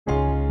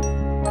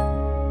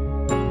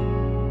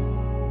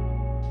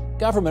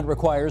Government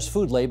requires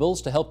food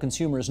labels to help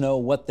consumers know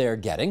what they're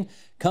getting.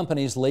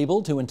 Companies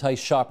label to entice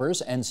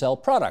shoppers and sell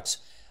products.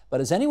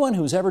 But as anyone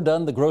who's ever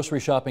done the grocery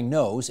shopping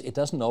knows, it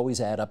doesn't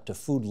always add up to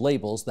food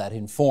labels that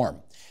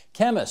inform.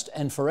 Chemist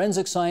and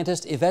forensic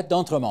scientist Yvette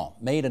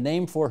made a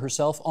name for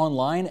herself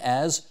online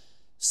as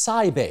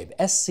SciBabe,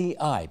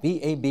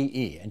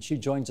 SciBabe, and she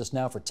joins us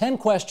now for 10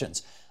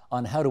 questions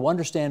on how to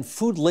understand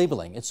food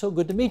labeling. It's so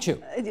good to meet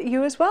you.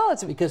 You as well.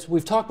 Because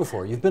we've talked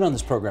before. You've been on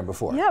this program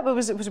before. Yeah, but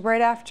it was right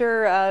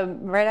after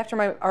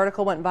my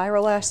article went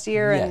viral last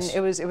year, Yes. and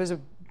it was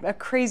a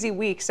crazy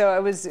week. So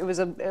it was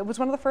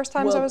one of the first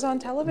times I was on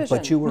television.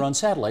 But you were on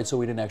satellite, so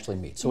we didn't actually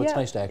meet. So it's Yeah,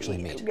 nice to actually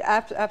meet.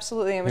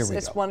 Absolutely, and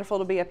it's wonderful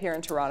to be up here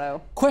in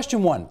Toronto.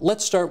 Question one.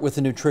 Let's start with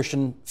the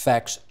nutrition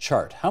facts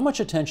chart. How much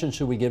attention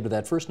should we give to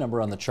that first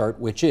number on the chart,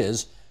 which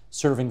is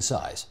serving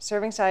size?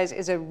 Serving size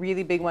is a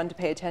really big one to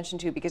pay attention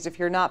to, because if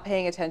you're not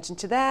paying attention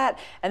to that,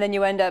 and then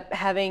you end up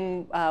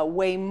having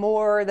way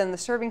more than the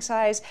serving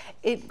size,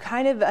 it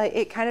kind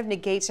of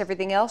negates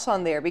everything else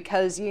on there,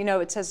 because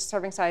it says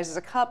serving size is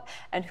a cup,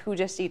 and who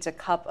just eats a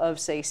cup of,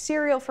 say,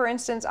 cereal, for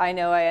instance? I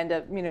know I end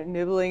up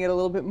nibbling it a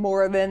little bit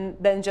more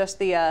than just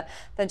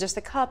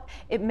the cup.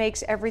 It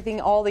makes everything,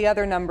 all the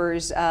other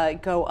numbers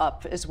go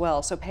up as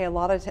well. So pay a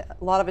lot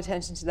of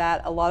attention to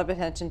that. A lot of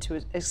attention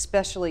to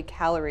especially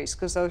calories,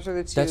 because those are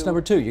the two. That's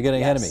number two. You're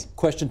getting ahead of me. Yes.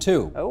 Question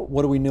two. Oh.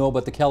 What do we know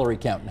about the calorie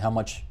count and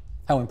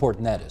how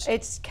important that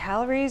is?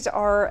 Calories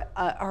are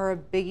a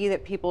biggie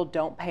that people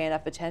don't pay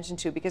enough attention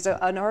to, because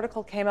an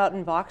article came out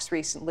in Vox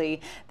recently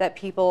that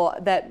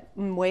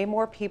way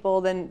more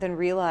people than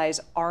realize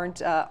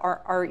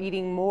are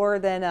eating more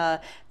than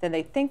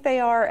they think they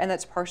are, and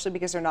that's partially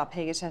because they're not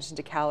paying attention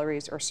to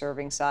calories or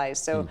serving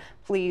size. So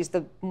please,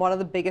 one of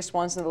the biggest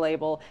ones in the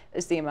label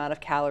is the amount of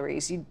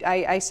calories.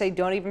 I say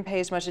don't even pay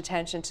as much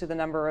attention to the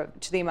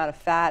amount of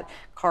fat,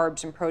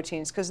 carbs, and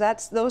proteins, because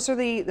those are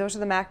the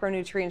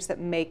macronutrients that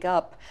make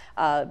up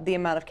the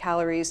amount of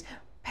calories.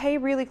 Pay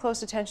really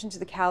close attention to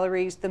the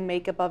calories. The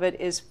makeup of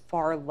it is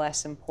far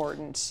less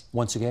important.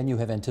 Once again, you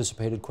have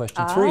anticipated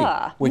question three,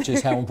 which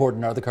is how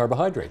important are the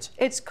carbohydrates?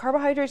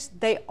 Carbohydrates,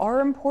 they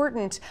are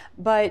important,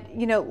 but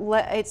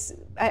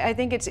I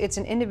think it's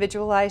an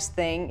individualized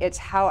thing. It's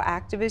how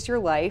active is your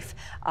life,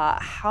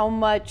 how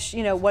much,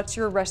 what's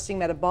your resting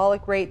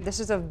metabolic rate.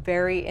 This is a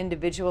very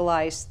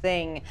individualized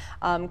thing.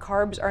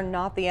 Carbs are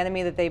not the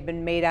enemy that they've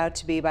been made out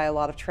to be by a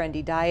lot of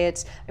trendy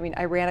diets. I mean,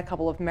 I ran a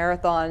couple of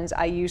marathons.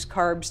 I use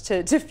carbs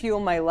to fuel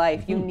my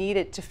life. You need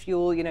it to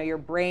fuel, your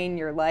brain,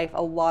 your life,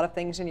 a lot of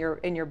things in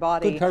your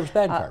body. Good carbs,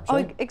 bad carbs,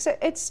 right?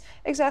 It's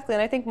exactly,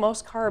 and I think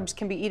most carbs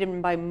can be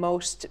eaten by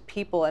most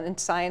people, and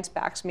science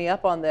backs me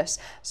up on this.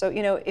 So,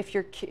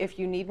 if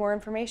you need more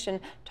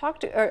information,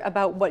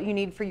 about what you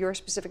need for your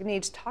specific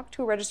needs, talk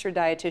to a registered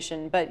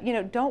dietitian. But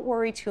don't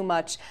worry too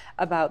much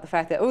about the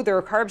fact that there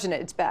are carbs in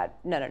it, it's bad.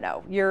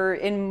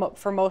 No.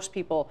 For most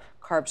people,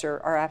 carbs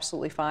are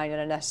absolutely fine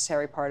and a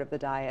necessary part of the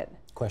diet.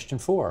 Question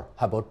four.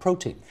 How about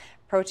protein?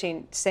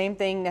 Protein, same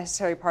thing,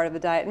 necessary part of the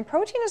diet. And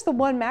protein is the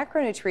one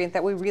macronutrient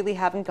that we really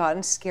haven't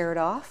gotten scared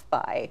off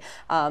by,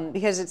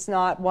 because it's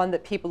not one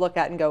that people look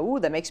at and go, ooh,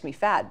 that makes me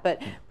fat.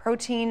 But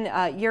protein,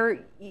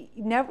 I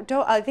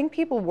think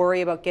people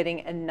worry about getting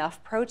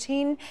enough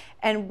protein,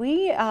 and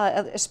we,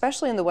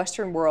 especially in the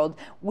Western world,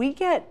 we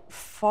get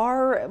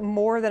far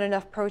more than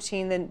enough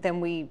protein than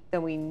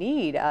we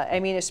need. I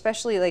mean,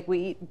 especially we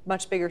eat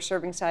much bigger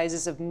serving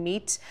sizes of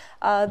meat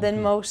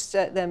than most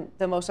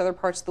other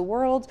parts of the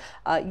world.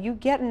 You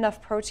get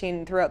enough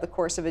protein throughout the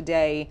course of a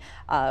day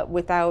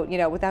without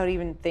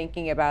even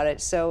thinking about it.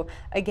 So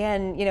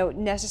again,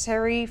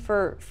 necessary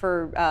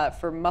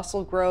for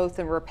muscle growth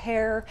and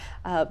repair.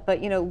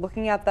 But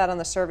looking at that on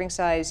the serving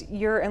size,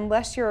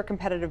 unless you're a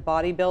competitive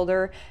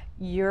bodybuilder,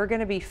 you're going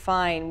to be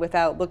fine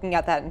without looking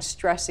at that and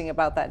stressing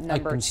about that number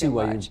too much. I can see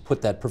why you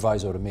put that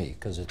proviso to me,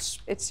 because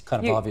it's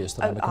kind of obvious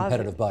that I'm a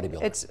competitive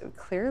bodybuilder. It's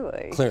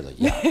clearly. Clearly,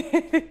 yeah.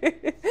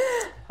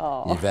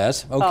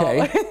 Yvette,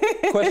 okay.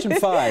 Question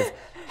five.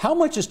 How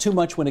much is too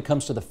much when it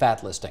comes to the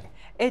fat listing?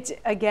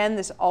 Again,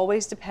 this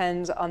always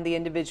depends on the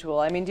individual.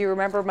 I mean, do you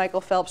remember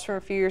Michael Phelps from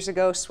a few years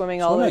ago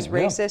swimming all those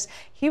races? Yeah.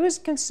 He was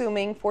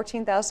consuming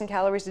 14,000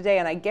 calories a day,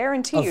 and I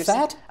guarantee you...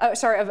 Fat?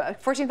 Sorry,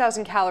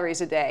 14,000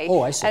 calories a day.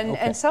 Oh, I see.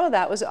 And some of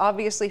that was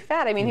obviously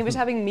fat. I mean, he was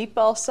having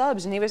meatball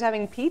subs, and he was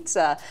having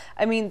pizza.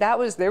 I mean,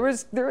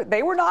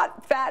 they were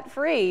not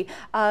fat-free.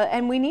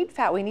 And we need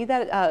fat. We need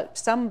that.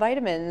 Some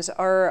vitamins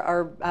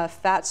are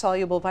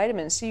fat-soluble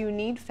vitamins, so you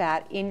need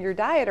fat in your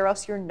diet, or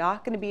else you're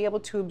not going to be able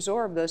to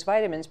absorb those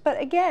vitamins. But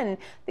again,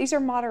 these are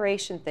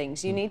moderation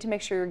things. You need to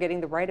make sure you're getting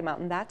the right amount,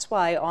 and that's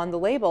why on the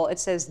label it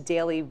says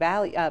daily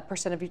value,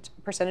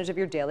 percentage of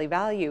your daily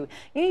value.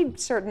 You need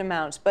certain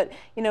amounts, but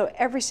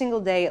every single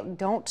day,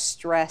 don't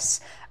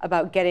stress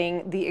about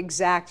getting the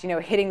exact,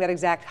 hitting that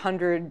exact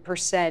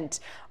 100%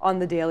 on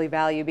the daily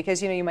value,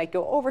 because you might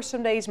go over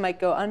some days, might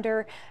go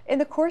under. In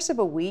the course of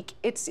a week,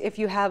 if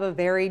you have a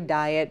varied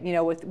diet,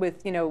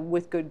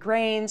 with good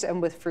grains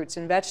and with fruits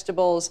and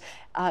vegetables,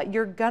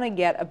 you're gonna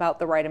get about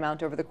the right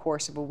amount over the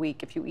course of a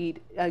week if you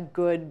eat a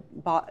good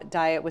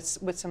diet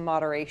with some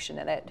moderation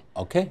in it.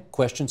 Okay,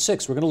 question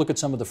 6. We're going to look at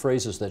some of the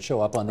phrases that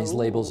show up on these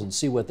labels and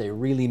see what they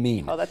really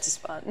mean. Oh, that's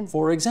just fun.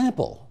 For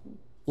example,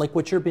 like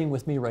what you're being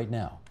with me right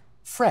now.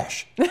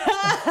 Fresh.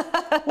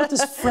 What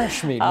does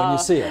fresh mean when you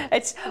see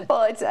it?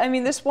 I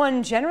mean, this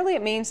one, generally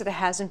it means that it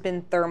hasn't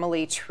been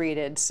thermally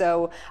treated.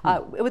 So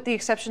with the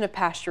exception of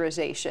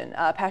pasteurization.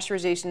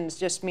 Pasteurization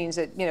just means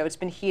that, it's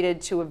been heated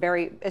to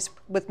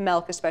with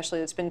milk especially,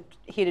 it's been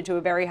heated to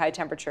a very high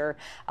temperature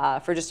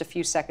for just a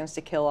few seconds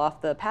to kill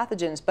off the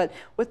pathogens. But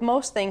with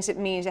most things, it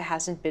means it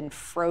hasn't been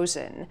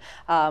frozen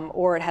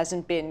or it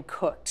hasn't been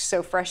cooked.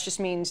 So fresh just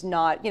means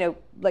not,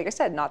 like I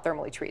said, not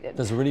thermally treated.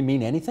 Does it really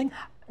mean anything?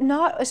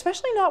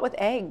 Especially not with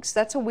eggs.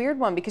 That's a weird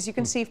one because you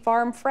can see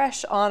farm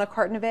fresh on a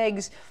carton of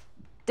eggs.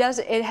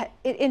 It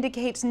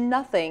indicates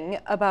nothing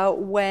about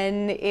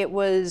when it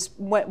was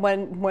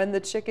when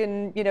the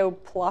chicken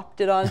plopped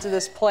it onto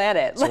this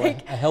planet. So a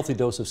healthy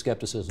dose of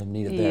skepticism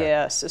needed there.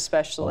 Yes,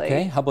 especially.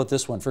 Okay, how about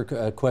this one for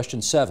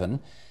question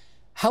 7?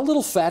 How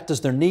little fat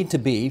does there need to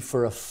be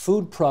for a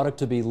food product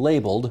to be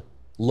labeled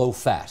low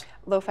fat?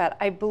 Low fat.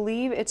 I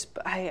believe it's,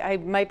 I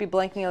might be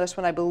blanking on this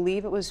one. I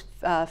believe it was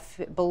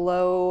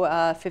below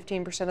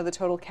 15% of the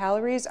total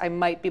calories. I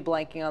might be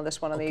blanking on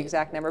this one on the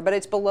exact number, but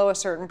it's below a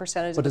certain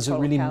percentage of the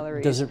total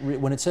calories.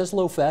 When it says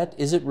low fat,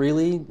 is it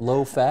really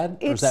low fat,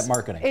 or is that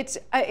marketing? It's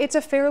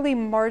a fairly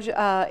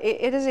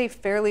it is a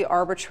fairly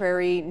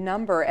arbitrary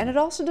number, and it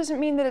also doesn't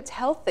mean that it's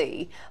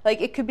healthy.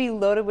 Like, it could be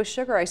loaded with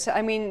sugar.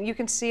 I mean, you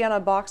can see on a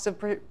box of,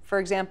 for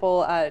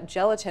example,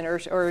 gelatin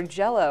or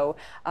Jell-O.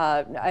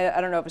 I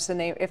don't know if it's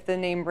the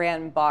name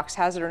brand box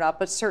has it or not,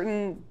 but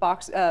certain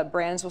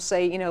brands will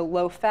say,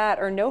 low fat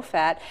or no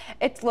fat.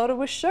 It's loaded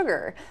with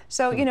sugar.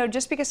 So,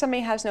 just because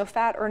something has no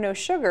fat or no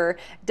sugar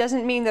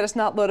doesn't mean that it's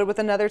not loaded with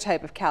another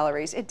type of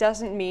calories. It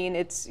doesn't mean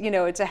it's,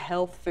 it's a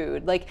health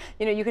food. Like,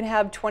 you can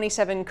have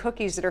 27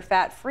 cookies that are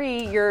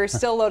fat-free, you're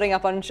still loading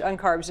up on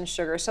carbs and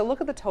sugar. So look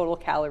at the total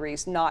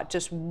calories, not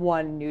just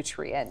one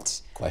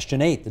nutrient.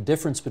 Question 8, the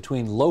difference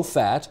between low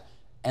fat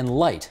and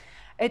light.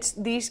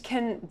 These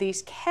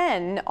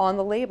can on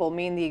the label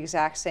mean the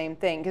exact same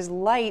thing, because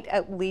light,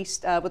 at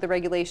least with the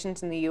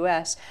regulations in the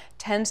U.S.,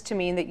 tends to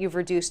mean that you've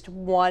reduced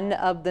one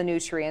of the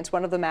nutrients,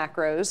 one of the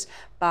macros,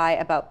 by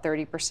about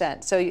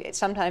 30%. So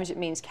sometimes it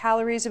means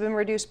calories have been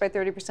reduced by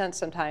 30%.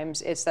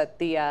 Sometimes it's that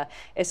the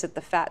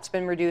fat's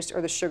been reduced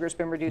or the sugar's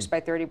been reduced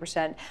by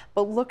 30%.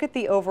 But look at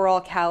the overall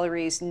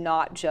calories,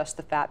 not just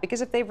the fat,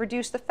 because if they've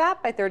reduced the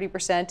fat by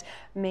 30%,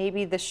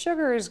 maybe the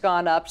sugar has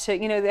gone up. To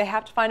they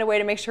have to find a way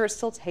to make sure it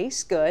still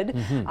tastes good.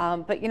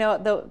 But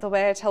the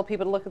way I tell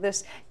people to look at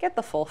this, get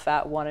the full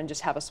fat one and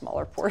just have a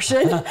smaller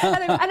portion. and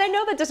I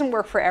know that doesn't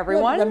work for everyone.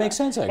 That makes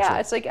sense, actually. Yeah,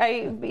 it's like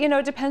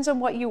it depends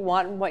on what you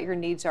want and what your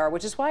needs are,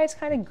 which is why it's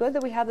kind of good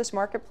that we have this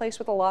marketplace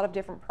with a lot of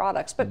different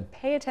products. But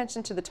pay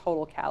attention to the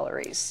total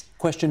calories.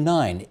 Question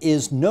 9,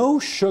 is no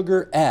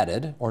sugar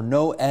added or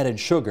no added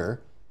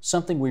sugar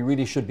something we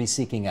really should be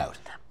seeking out?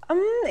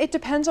 It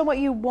depends on what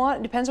you want.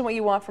 It depends on what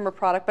you want from a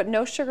product, but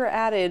no sugar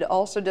added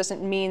also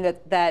doesn't mean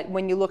that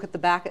when you look at the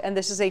back, and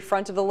this is a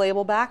front of the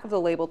label, back of the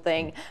label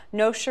thing,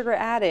 no sugar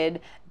added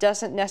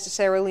doesn't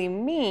necessarily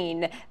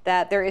mean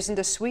that there isn't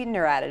a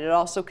sweetener added. It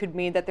also could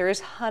mean that there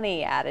is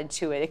honey added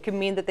to it. It could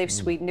mean that they've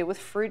sweetened it with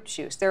fruit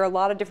juice. There are a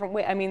lot of different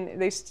ways. I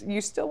mean, you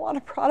still want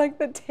a product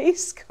that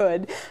tastes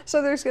good.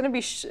 So there's going to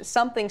be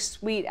something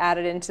sweet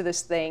added into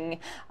this thing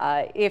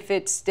if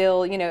it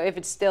still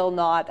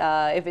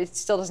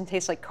doesn't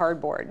taste like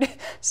cardboard.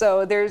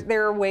 So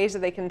there are ways that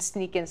they can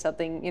sneak in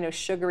something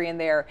sugary in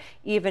there,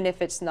 even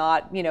if it's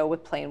not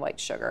with plain white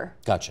sugar.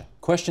 Gotcha.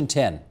 Question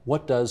 10.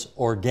 What does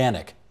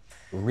organic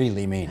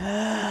really mean?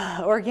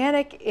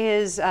 Organic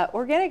is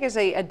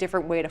a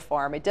different way to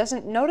farm.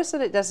 Notice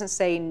that it doesn't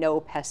say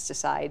no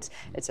pesticides.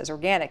 It says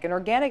organic, and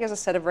organic is a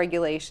set of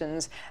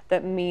regulations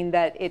that mean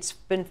that it's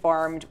been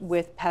farmed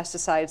with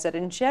pesticides that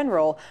in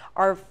general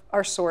are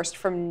sourced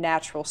from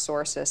natural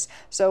sources.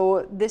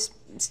 So this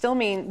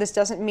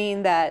doesn't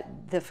mean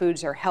that the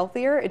foods are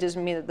healthier. It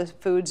doesn't mean that the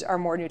foods are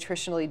more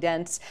nutritionally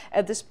dense.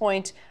 At this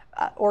point,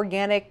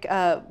 organic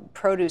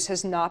produce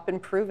has not been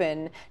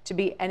proven to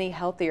be any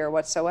healthier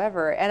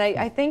whatsoever. And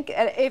I think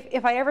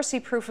if I ever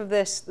see proof of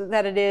this,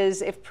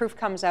 if proof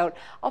comes out,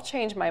 I'll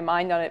change my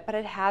mind on it, but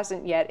it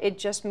hasn't yet. It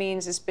just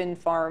means it's been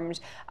farmed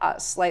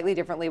slightly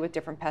differently with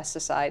different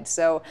pesticides.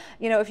 So,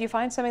 if you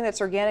find something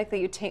that's organic that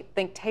you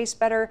think tastes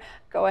better,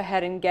 go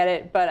ahead and get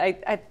it. But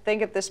I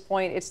think at this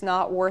point, it's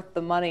not worth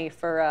the money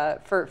for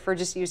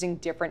just using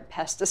different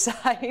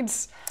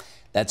pesticides.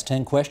 That's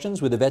 10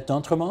 questions with Yvette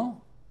D'Entremont.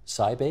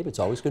 SciBabe, it's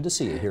always good to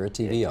see you here at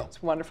TVO.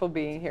 It's wonderful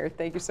being here.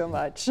 Thank you so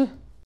much.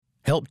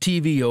 Help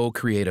TVO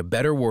create a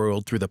better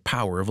world through the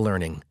power of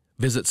learning.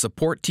 Visit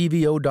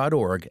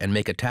supporttvo.org and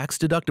make a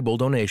tax-deductible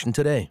donation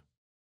today.